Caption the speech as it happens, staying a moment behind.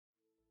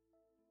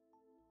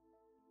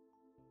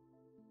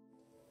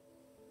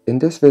In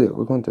this video,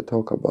 we're going to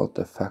talk about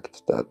the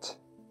fact that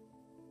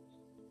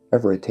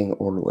everything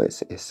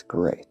always is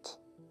great.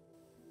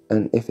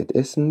 And if it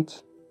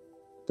isn't,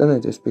 then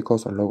it is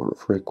because a lower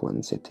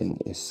frequency thing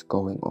is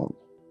going on.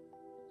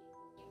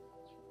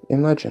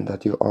 Imagine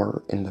that you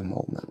are in the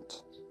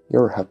moment.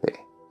 You're happy.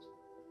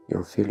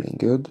 You're feeling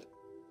good.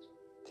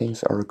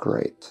 Things are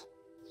great.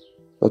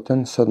 But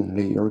then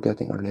suddenly you're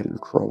getting a little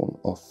thrown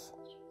off.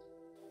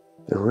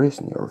 The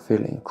reason you're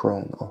feeling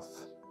thrown off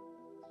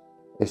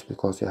is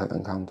because you have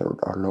encountered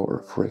a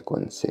lower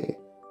frequency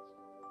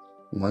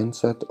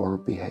mindset or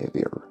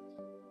behavior.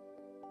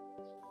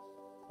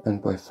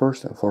 And by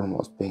first and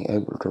foremost being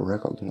able to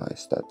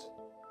recognize that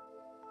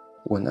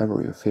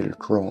whenever you feel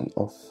thrown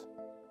off,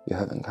 you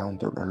have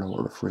encountered a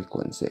lower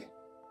frequency,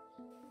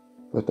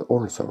 but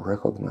also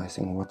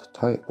recognizing what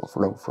type of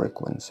low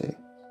frequency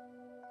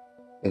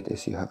it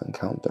is you have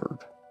encountered.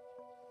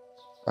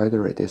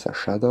 Either it is a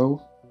shadow,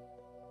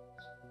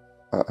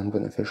 an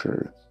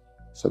unbeneficial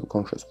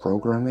subconscious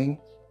programming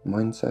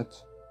mindset,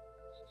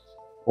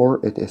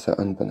 or it is an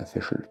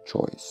unbeneficial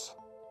choice,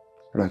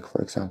 like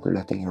for example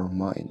letting your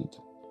mind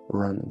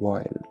run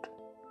wild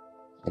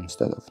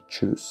instead of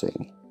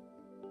choosing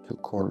to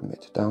calm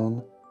it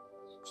down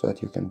so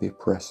that you can be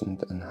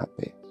present and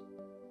happy.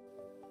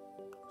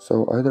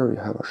 So either you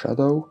have a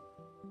shadow,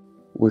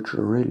 which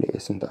really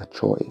isn't a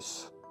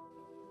choice,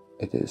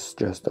 it is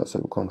just a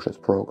subconscious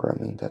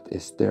programming that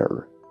is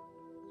there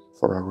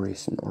for a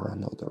reason or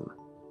another.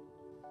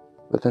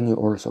 But then you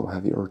also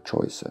have your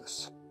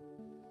choices.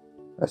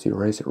 As you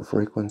raise your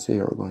frequency,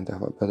 you're going to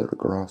have a better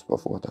grasp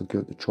of what a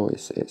good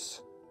choice is.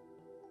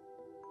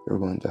 You're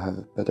going to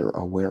have better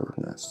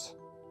awareness.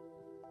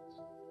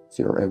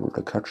 So you're able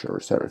to catch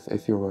yourself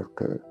if you were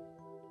to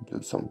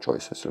do some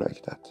choices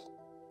like that.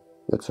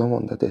 But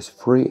someone that is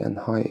free and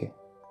high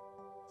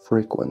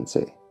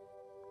frequency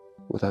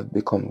would have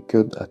become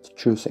good at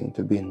choosing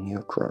to be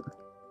neutral,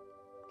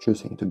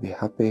 choosing to be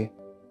happy,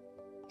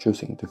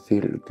 choosing to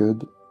feel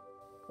good.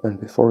 And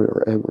before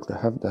you're able to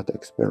have that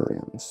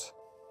experience,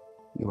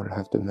 you will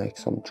have to make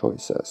some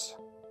choices.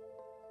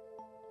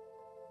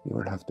 You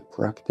will have to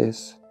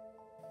practice,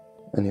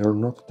 and you're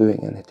not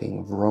doing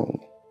anything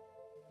wrong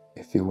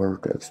if you were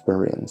to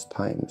experience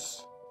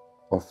times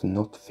of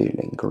not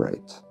feeling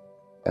great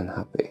and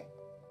happy.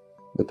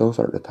 But those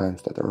are the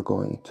times that are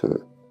going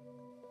to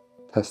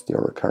test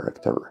your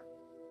character,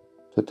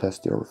 to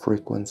test your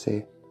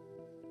frequency,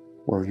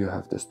 where you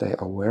have to stay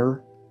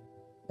aware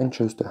and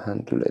choose to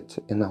handle it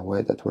in a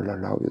way that will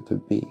allow you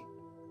to be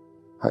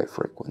high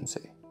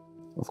frequency.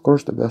 Of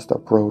course, the best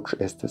approach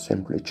is to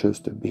simply choose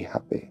to be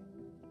happy,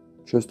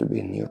 choose to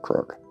be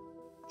neutral,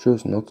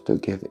 choose not to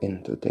give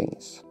in to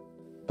things.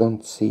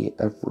 Don't see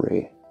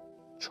every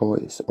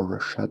choice or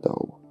a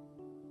shadow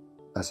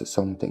as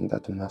something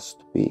that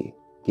must be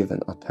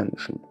given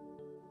attention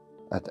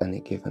at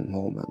any given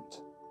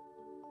moment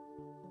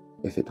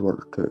if it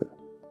were to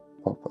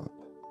pop up.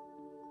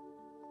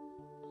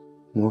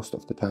 Most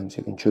of the times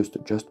you can choose to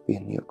just be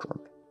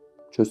neutral,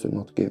 choose to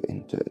not give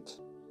into it,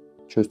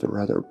 choose to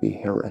rather be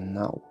here and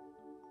now,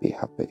 be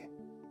happy.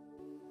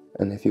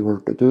 And if you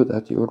were to do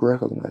that, you would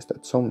recognize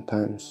that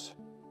sometimes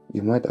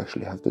you might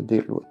actually have to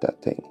deal with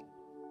that thing.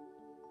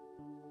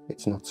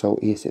 It's not so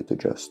easy to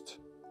just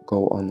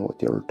go on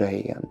with your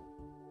day and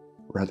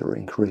rather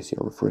increase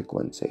your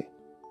frequency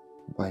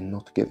by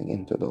not giving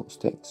into those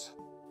things.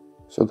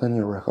 So then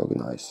you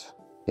recognize,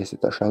 is it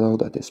a shadow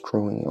that is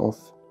throwing you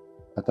off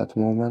at that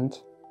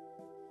moment,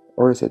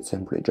 or is it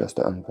simply just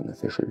an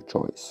unbeneficial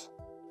choice?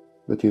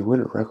 But you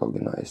will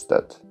recognize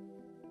that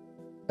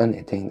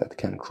anything that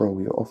can throw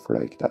you off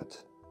like that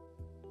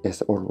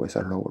is always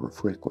a lower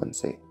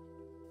frequency.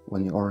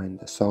 When you are in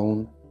the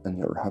zone and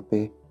you're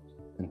happy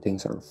and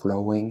things are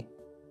flowing,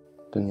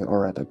 then you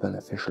are at a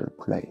beneficial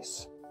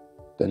place.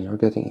 Then you're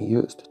getting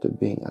used to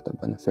being at a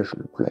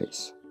beneficial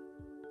place,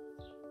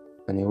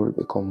 and you will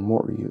become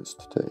more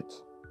used to it,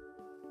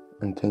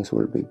 and things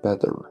will be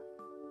better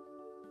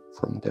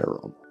from there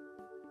on.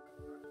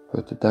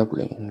 But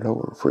dabbling in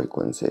lower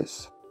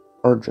frequencies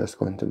are just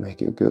going to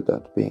make you good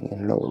at being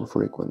in lower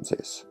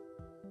frequencies.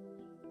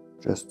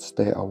 Just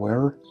stay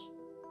aware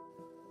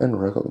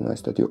and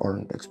recognize that you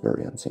aren't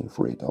experiencing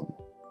freedom.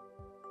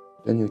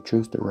 Then you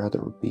choose to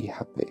rather be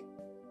happy,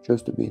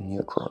 choose to be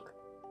neutral,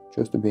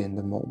 choose to be in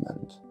the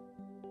moment.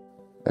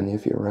 And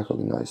if you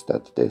recognize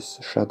that this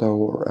shadow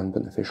or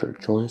unbeneficial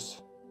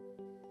choice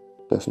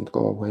doesn't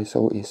go away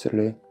so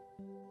easily,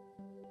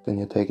 then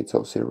you take it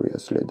so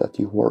seriously that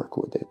you work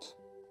with it,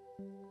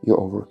 you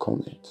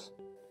overcome it.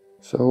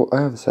 So I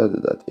have said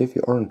that if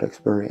you aren't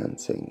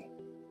experiencing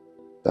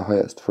the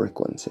highest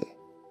frequency,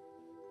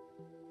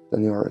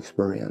 then you are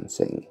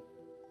experiencing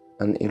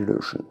an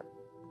illusion,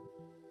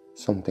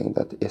 something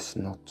that is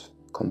not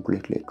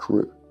completely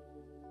true,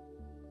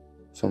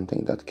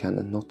 something that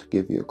cannot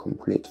give you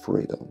complete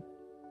freedom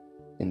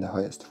in the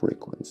highest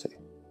frequency.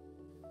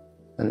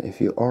 And if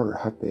you are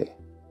happy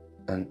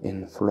and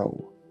in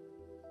flow,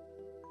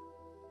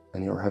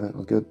 and you're having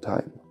a good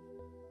time,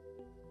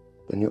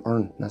 then you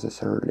aren't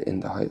necessarily in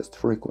the highest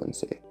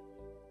frequency,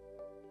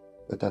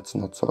 But that's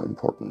not so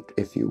important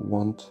if you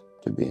want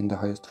to be in the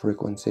highest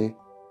frequency,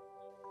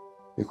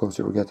 because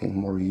you're getting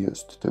more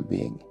used to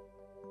being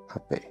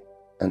happy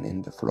and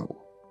in the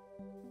flow.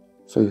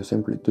 So you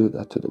simply do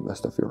that to the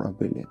best of your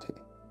ability.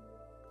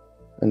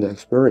 And the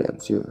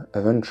experience you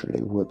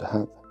eventually would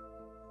have,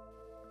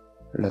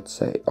 let's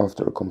say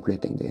after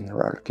completing the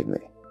inner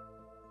alchemy,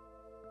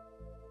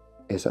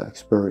 is an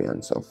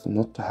experience of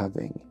not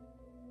having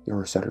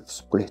yourself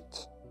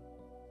split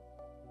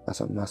as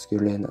a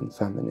masculine and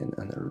feminine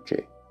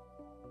energy.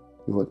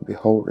 You would be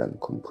whole and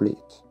complete.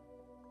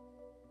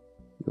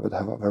 You would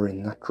have a very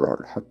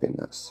natural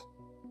happiness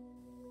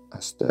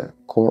as the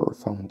core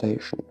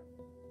foundation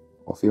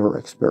of your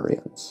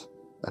experience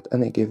at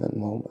any given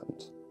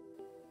moment.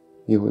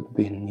 You would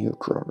be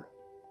neutral,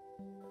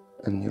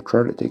 and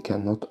neutrality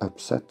cannot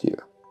upset you.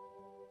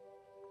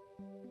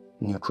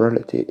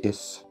 Neutrality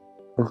is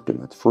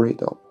ultimate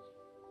freedom.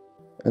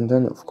 And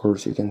then of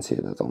course you can see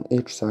that on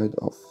each side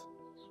of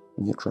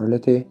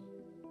neutrality,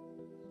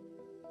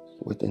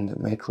 within the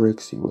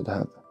matrix, you would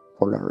have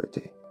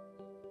polarity.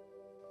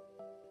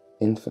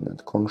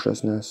 Infinite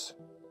consciousness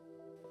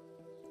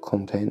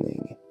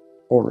containing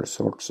all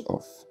sorts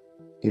of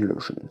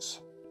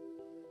illusions.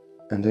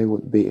 And they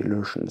would be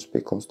illusions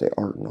because they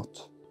are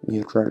not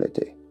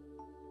neutrality,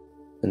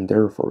 and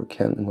therefore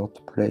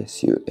cannot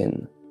place you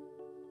in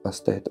a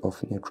state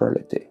of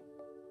neutrality.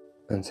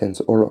 And since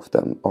all of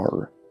them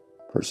are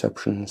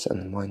perceptions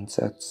and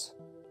mindsets,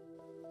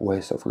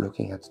 ways of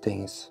looking at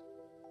things,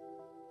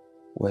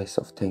 ways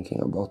of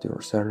thinking about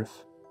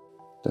yourself,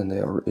 then they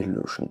are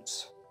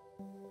illusions.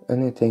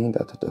 Anything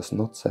that does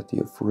not set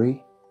you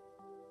free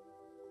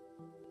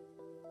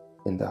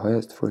in the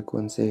highest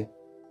frequency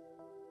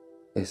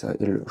is an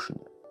illusion.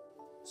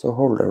 So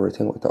hold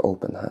everything with an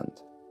open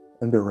hand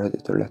and be ready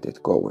to let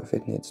it go if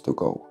it needs to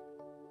go.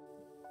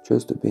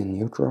 Choose to be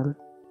neutral,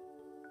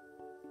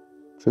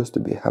 choose to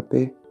be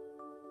happy,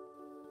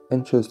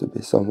 and choose to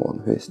be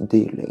someone who is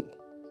dealing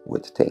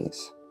with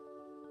things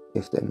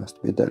if they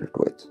must be dealt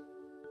with.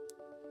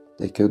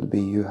 They could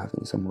be you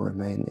having some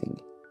remaining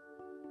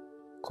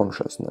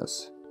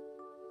consciousness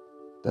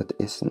that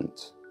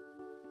isn't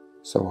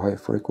so high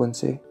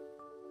frequency,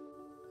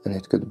 and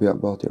it could be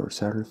about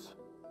yourself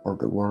or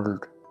the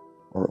world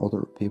or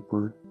other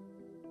people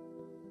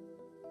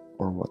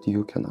or what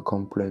you can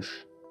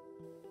accomplish.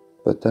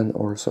 But then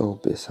also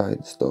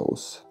besides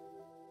those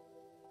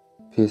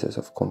pieces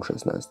of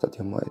consciousness that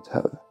you might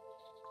have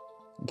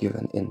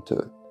given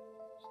into,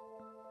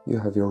 you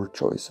have your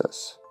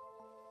choices.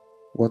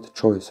 What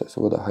choices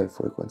would a high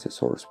frequency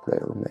source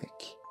player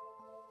make?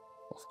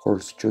 Of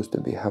course, choose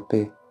to be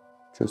happy,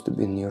 choose to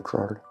be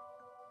neutral,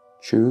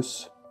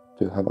 choose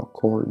to have a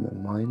calm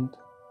mind,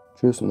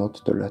 choose not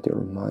to let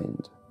your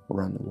mind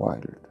run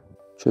wild,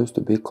 choose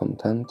to be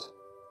content,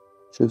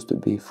 choose to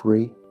be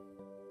free,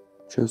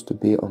 choose to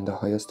be on the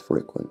highest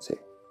frequency.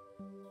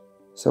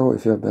 So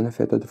if you have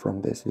benefited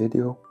from this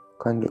video,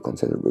 kindly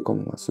consider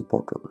becoming a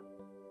supporter.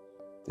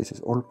 This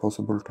is all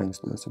possible thanks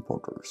to the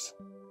supporters.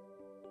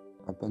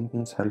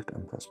 Abundance, health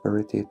and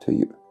prosperity to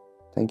you.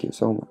 Thank you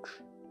so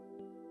much.